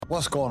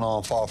What's going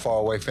on, Far, Far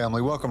Away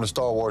family? Welcome to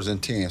Star Wars in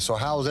 10. So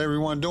how's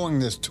everyone doing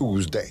this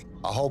Tuesday?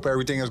 I hope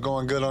everything is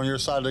going good on your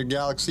side of the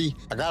galaxy.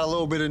 I got a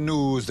little bit of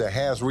news that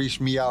has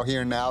reached me out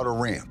here in the Outer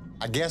Rim.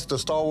 I guess the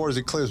Star Wars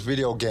Eclipse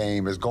video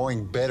game is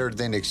going better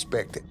than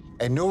expected.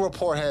 A new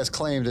report has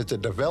claimed that the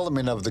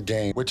development of the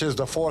game, which is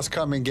the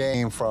forthcoming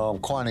game from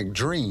Quantic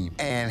Dream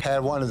and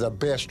had one of the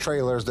best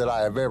trailers that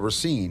I have ever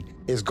seen,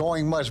 is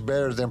going much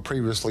better than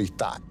previously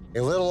thought. A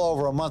little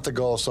over a month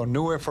ago, some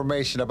new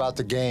information about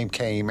the game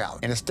came out,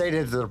 and it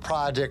stated that the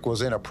project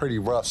was in a pretty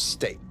rough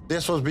state.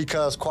 This was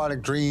because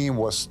Quantic Dream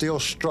was still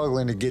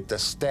struggling to get the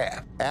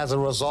staff. As a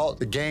result,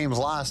 the game's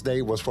launch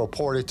date was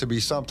reported to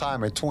be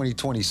sometime in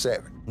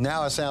 2027.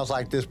 Now it sounds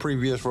like this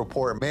previous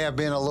report may have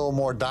been a little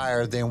more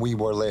dire than we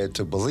were led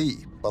to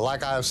believe. But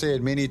like I have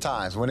said many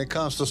times, when it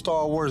comes to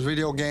Star Wars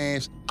video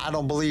games, I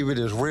don't believe it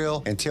is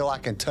real until I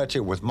can touch it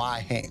with my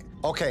hand.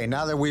 Okay,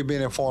 now that we've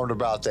been informed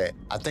about that,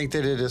 I think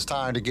that it is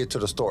time to get to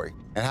the story.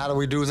 And how do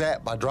we do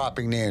that? By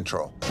dropping the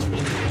intro.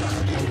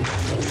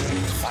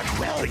 What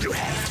will you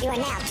have? You are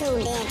now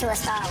tuned in to a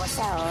Star Wars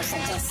show, so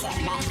just sit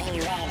back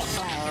and ready to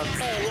flow.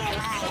 Clear your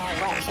mind of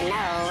what you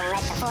know, and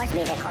let the force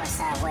be the course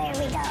of where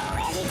we go.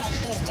 As we take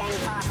this journey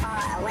far,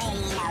 far away,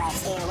 now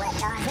let's hear what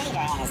Darth Vader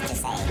has to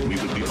say. We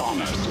would be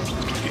honored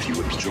if you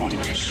would join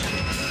us.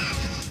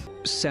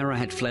 Sarah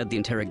had fled the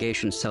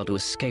interrogation cell to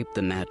escape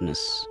the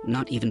madness,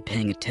 not even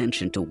paying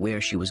attention to where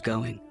she was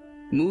going.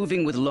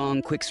 Moving with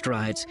long, quick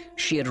strides,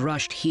 she had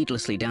rushed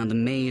heedlessly down the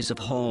maze of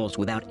halls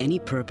without any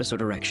purpose or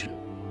direction.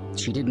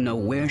 She didn't know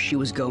where she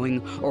was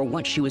going or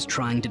what she was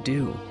trying to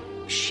do.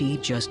 She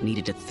just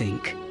needed to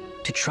think,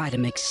 to try to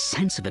make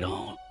sense of it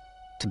all,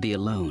 to be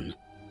alone.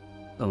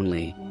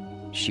 Only,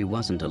 she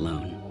wasn't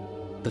alone.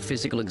 The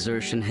physical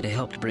exertion had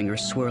helped bring her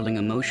swirling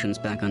emotions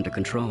back under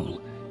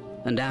control.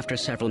 And after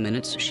several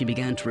minutes, she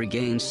began to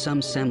regain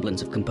some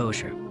semblance of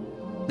composure.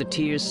 The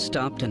tears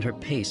stopped and her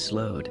pace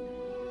slowed.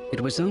 It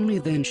was only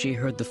then she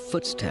heard the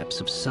footsteps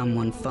of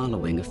someone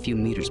following a few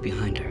meters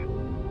behind her.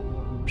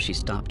 She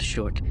stopped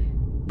short,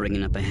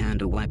 bringing up a hand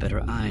to wipe at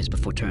her eyes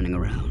before turning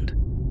around.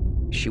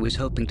 She was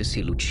hoping to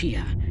see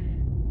Lucia.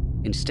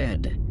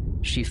 Instead,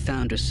 she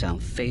found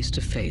herself face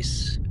to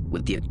face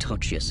with the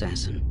Itochi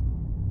assassin.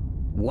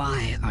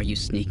 "Why are you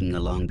sneaking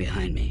along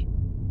behind me?"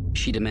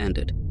 she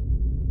demanded.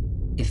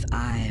 "If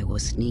I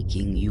was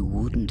sneaking, you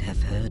wouldn't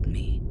have heard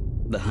me,"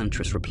 the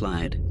huntress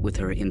replied with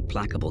her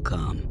implacable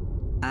calm.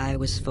 "I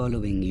was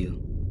following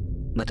you,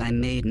 but I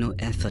made no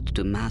effort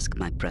to mask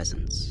my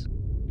presence.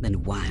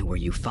 Then why were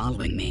you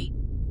following me?"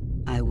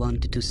 "I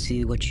wanted to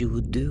see what you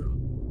would do.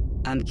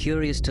 I'm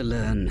curious to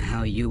learn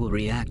how you will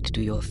react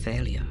to your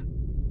failure."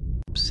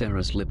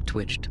 Sarah's lip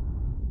twitched,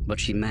 but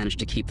she managed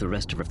to keep the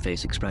rest of her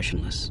face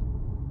expressionless,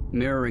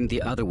 mirroring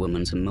the other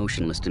woman's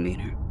emotionless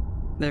demeanor.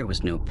 There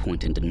was no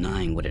point in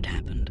denying what had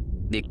happened.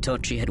 The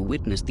Itochi had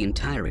witnessed the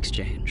entire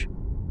exchange,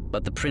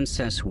 but the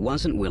princess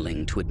wasn't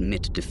willing to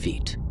admit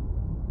defeat.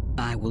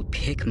 "I will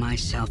pick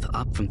myself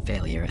up from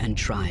failure and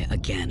try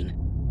again,"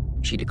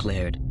 she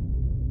declared.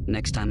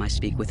 "Next time I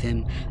speak with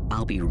him,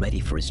 I'll be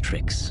ready for his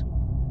tricks."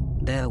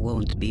 "There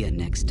won't be a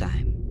next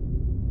time,"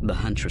 the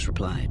huntress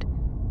replied.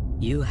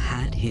 "You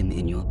had him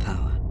in your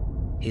power.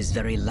 His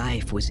very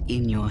life was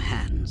in your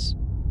hands,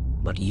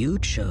 but you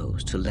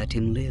chose to let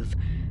him live.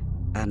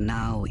 And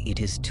now it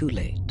is too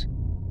late.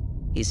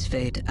 His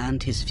fate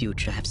and his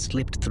future have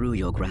slipped through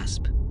your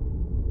grasp.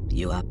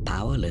 You are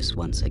powerless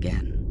once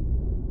again."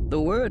 The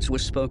words were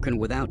spoken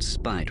without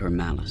spite or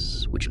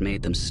malice, which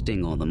made them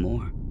sting all the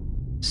more.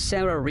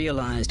 Sarah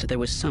realized there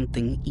was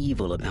something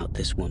evil about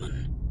this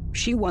woman.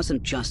 She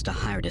wasn't just a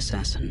hired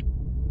assassin.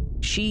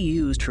 She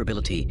used her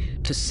ability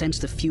to sense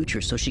the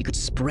future so she could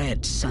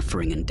spread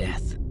suffering and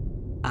death.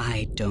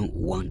 "I don't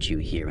want you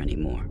here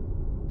anymore,"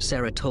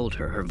 Sarah told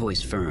her, her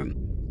voice firm.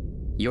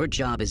 "Your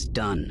job is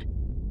done,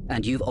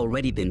 and you've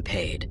already been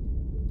paid,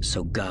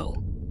 so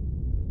go."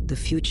 "The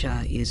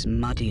future is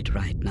muddied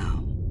right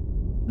now,"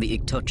 the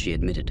Itochi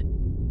admitted.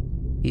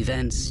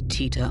 "Events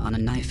teeter on a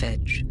knife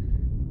edge,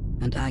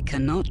 and I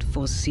cannot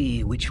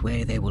foresee which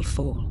way they will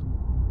fall.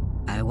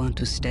 I want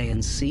to stay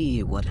and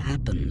see what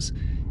happens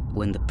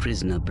when the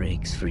prisoner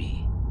breaks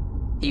free."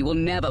 "He will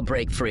never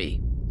break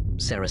free,"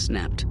 Sarah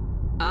snapped.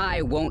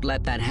 "I won't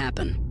let that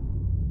happen."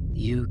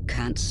 "You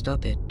can't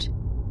stop it.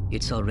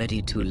 It's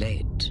already too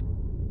late,"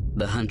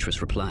 the huntress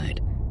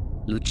replied.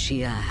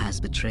 "Lucia has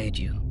betrayed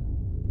you.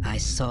 I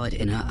saw it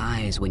in her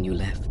eyes when you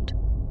left.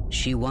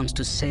 She wants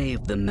to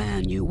save the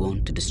man you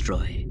want to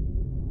destroy."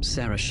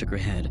 Sarah shook her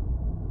head,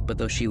 but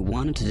though she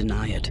wanted to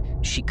deny it,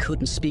 she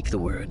couldn't speak the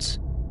words.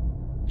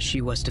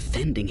 She was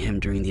defending him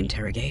during the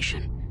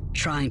interrogation,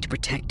 trying to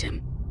protect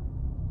him.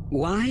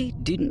 "Why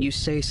didn't you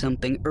say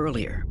something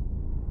earlier?"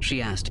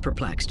 she asked,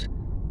 perplexed.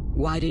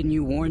 "Why didn't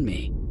you warn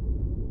me?"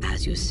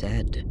 "As you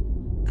said,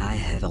 I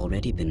have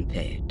already been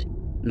paid.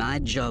 My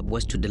job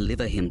was to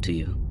deliver him to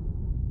you.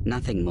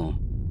 Nothing more."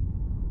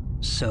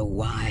 "So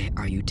why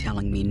are you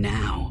telling me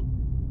now?"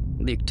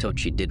 The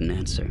Itochi didn't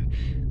answer,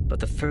 but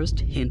the first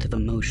hint of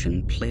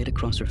emotion played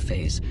across her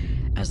face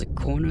as the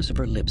corners of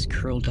her lips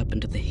curled up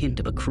into the hint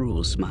of a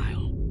cruel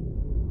smile.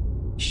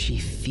 She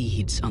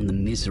feeds on the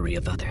misery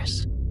of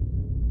others.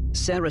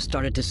 Sarah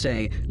started to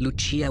say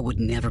Lucia would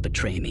never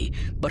betray me,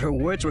 but her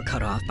words were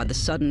cut off by the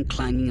sudden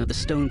clanging of the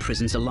stone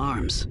prison's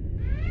alarms.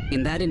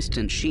 In that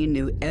instant, she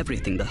knew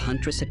everything the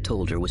huntress had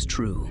told her was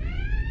true.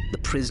 The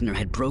prisoner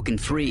had broken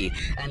free,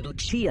 and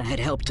Lucia had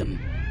helped him.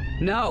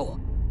 "No!"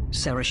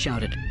 Sarah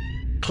shouted,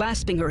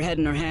 clasping her head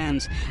in her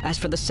hands, as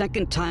for the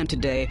second time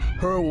today,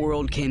 her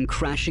world came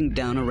crashing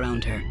down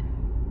around her.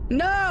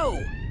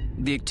 "No!"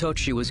 The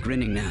Itochi was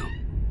grinning now,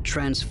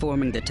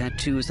 transforming the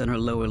tattoos on her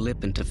lower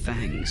lip into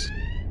fangs.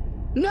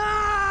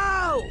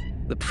 "No!"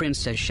 The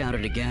princess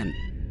shouted again,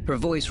 her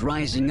voice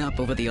rising up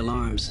over the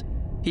alarms.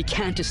 "He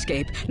can't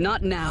escape.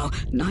 Not now.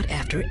 Not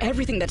after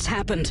everything that's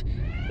happened.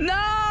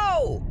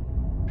 No!"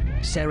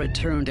 Sarah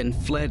turned and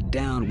fled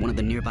down one of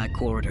the nearby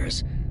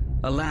corridors,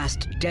 a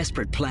last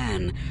desperate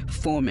plan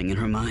forming in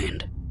her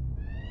mind.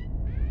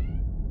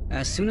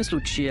 As soon as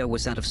Lucia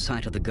was out of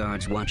sight of the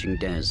guards watching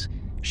Des,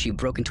 she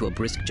broke into a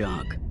brisk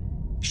jog.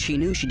 She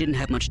knew she didn't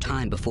have much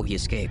time before he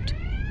escaped,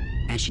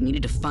 and she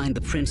needed to find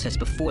the princess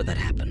before that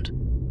happened.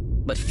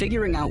 But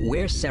figuring out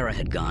where Sarah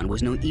had gone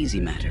was no easy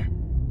matter.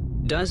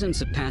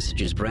 Dozens of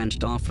passages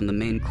branched off from the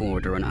main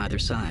corridor on either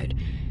side,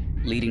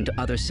 leading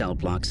to other cell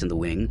blocks in the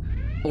wing,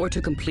 or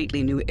to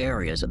completely new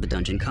areas of the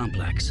dungeon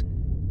complex.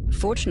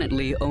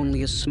 Fortunately,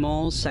 only a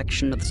small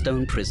section of the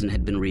stone prison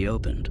had been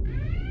reopened.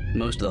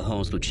 Most of the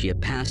halls Lucia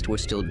passed were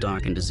still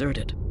dark and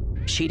deserted.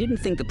 She didn't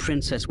think the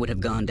princess would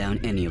have gone down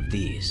any of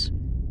these.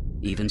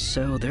 Even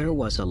so, there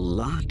was a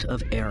lot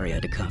of area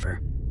to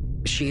cover.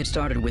 She had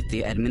started with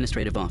the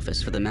administrative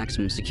office for the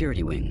maximum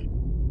security wing,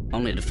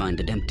 only to find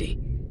it empty.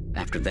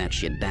 After that,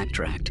 she had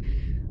backtracked,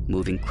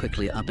 moving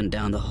quickly up and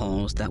down the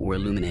halls that were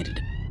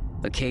illuminated,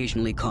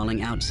 occasionally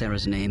calling out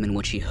Sarah's name in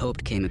what she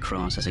hoped came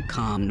across as a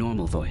calm,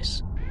 normal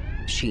voice.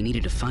 She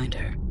needed to find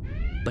her,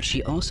 but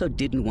she also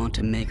didn't want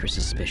to make her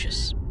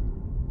suspicious.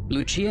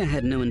 Lucia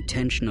had no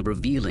intention of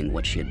revealing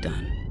what she had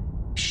done.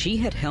 She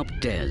had helped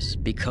Des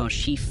because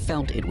she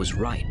felt it was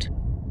right,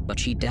 but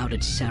she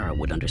doubted Sarah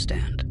would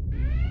understand.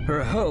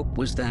 Her hope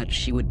was that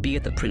she would be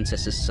at the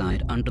princess's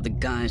side under the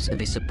guise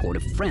of a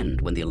supportive friend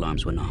when the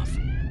alarms went off.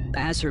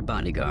 As her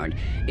bodyguard,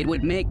 it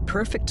would make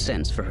perfect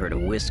sense for her to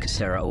whisk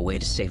Sarah away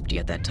to safety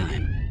at that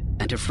time,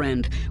 and her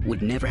friend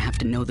would never have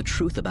to know the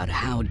truth about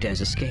how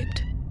Des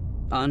escaped.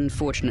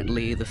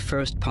 Unfortunately, the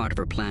first part of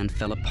her plan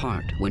fell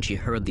apart when she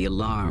heard the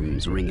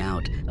alarms ring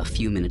out a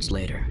few minutes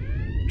later.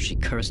 She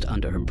cursed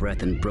under her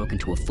breath and broke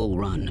into a full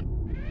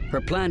run.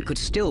 Her plan could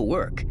still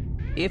work.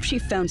 If she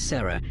found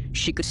Sarah,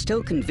 she could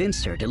still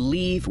convince her to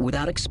leave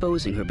without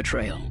exposing her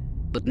betrayal.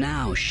 But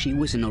now she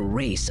was in a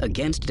race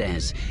against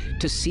Des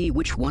to see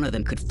which one of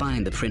them could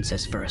find the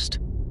princess first.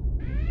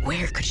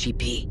 Where could she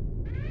be?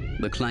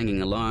 The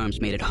clanging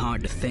alarms made it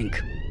hard to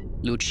think.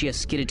 Lucia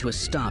skidded to a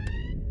stop,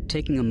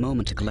 taking a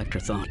moment to collect her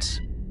thoughts.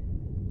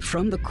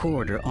 From the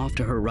corridor off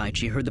to her right,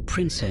 she heard the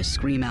princess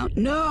scream out,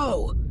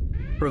 "No!"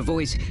 her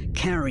voice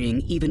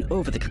carrying even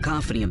over the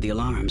cacophony of the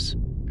alarms.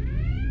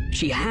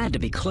 She had to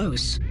be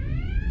close.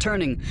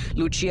 Turning,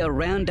 Lucia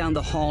ran down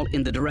the hall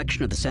in the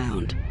direction of the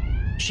sound.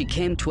 She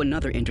came to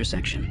another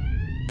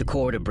intersection. The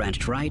corridor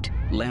branched right,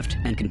 left,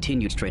 and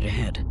continued straight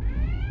ahead.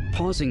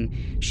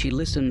 Pausing, she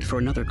listened for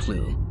another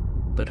clue,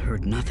 but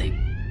heard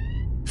nothing.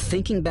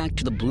 Thinking back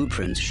to the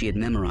blueprints she had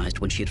memorized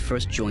when she had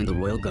first joined the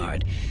Royal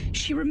Guard,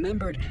 she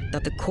remembered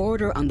that the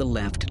corridor on the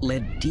left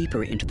led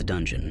deeper into the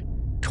dungeon,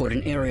 toward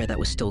an area that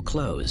was still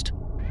closed.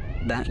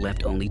 That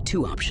left only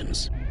two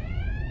options.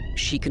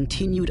 She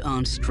continued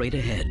on straight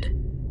ahead,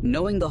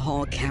 knowing the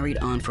hall carried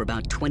on for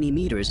about 20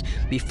 meters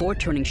before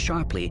turning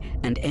sharply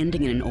and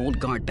ending in an old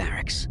guard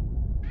barracks.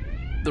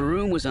 The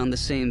room was on the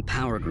same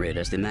power grid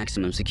as the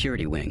maximum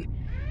security wing,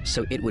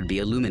 so it would be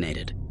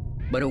illuminated.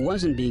 But it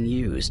wasn't being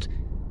used.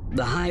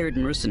 The hired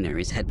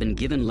mercenaries had been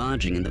given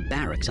lodging in the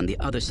barracks on the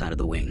other side of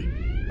the wing.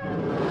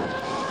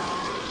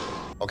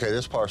 Okay,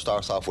 this part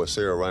starts off with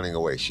Sarah running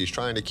away. She's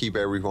trying to keep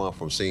everyone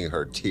from seeing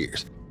her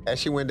tears. As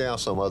she went down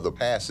some other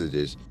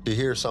passages, she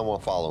hears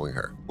someone following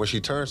her. When she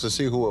turns to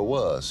see who it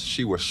was,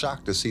 she was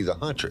shocked to see the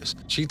huntress.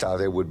 She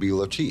thought it would be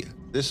Lucia.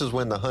 This is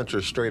when the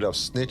huntress straight up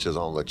snitches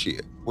on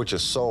Lucia, which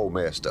is so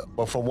messed up.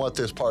 But from what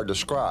this part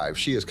describes,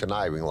 she is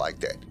conniving like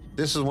that.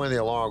 This is when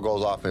the alarm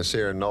goes off and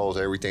Sarah knows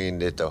everything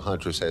that the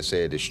huntress has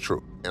said is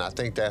true. And I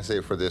think that's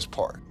it for this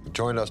part.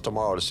 Join us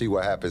tomorrow to see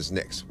what happens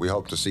next. We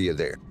hope to see you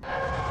there.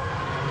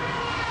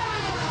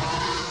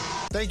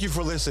 Thank you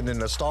for listening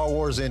to Star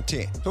Wars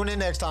Intent. Tune in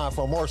next time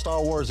for more Star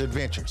Wars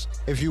adventures.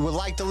 If you would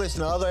like to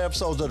listen to other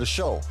episodes of the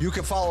show, you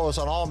can follow us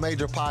on all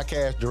major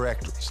podcast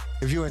directories.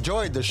 If you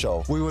enjoyed the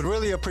show, we would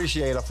really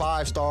appreciate a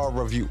 5-star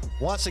review.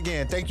 Once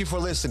again, thank you for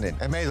listening,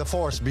 and may the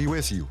Force be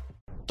with you.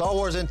 Star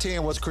Wars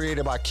Intent was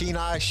created by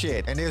Kenai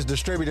Shed and is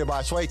distributed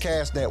by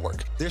Swaycast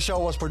Network. This show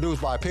was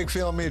produced by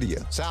Pigfield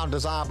Media. Sound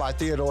designed by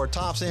Theodore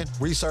Thompson.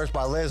 Research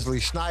by Leslie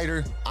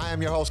Schneider. I am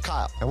your host,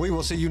 Kyle, and we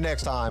will see you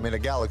next time in a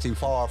galaxy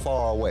far,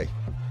 far away.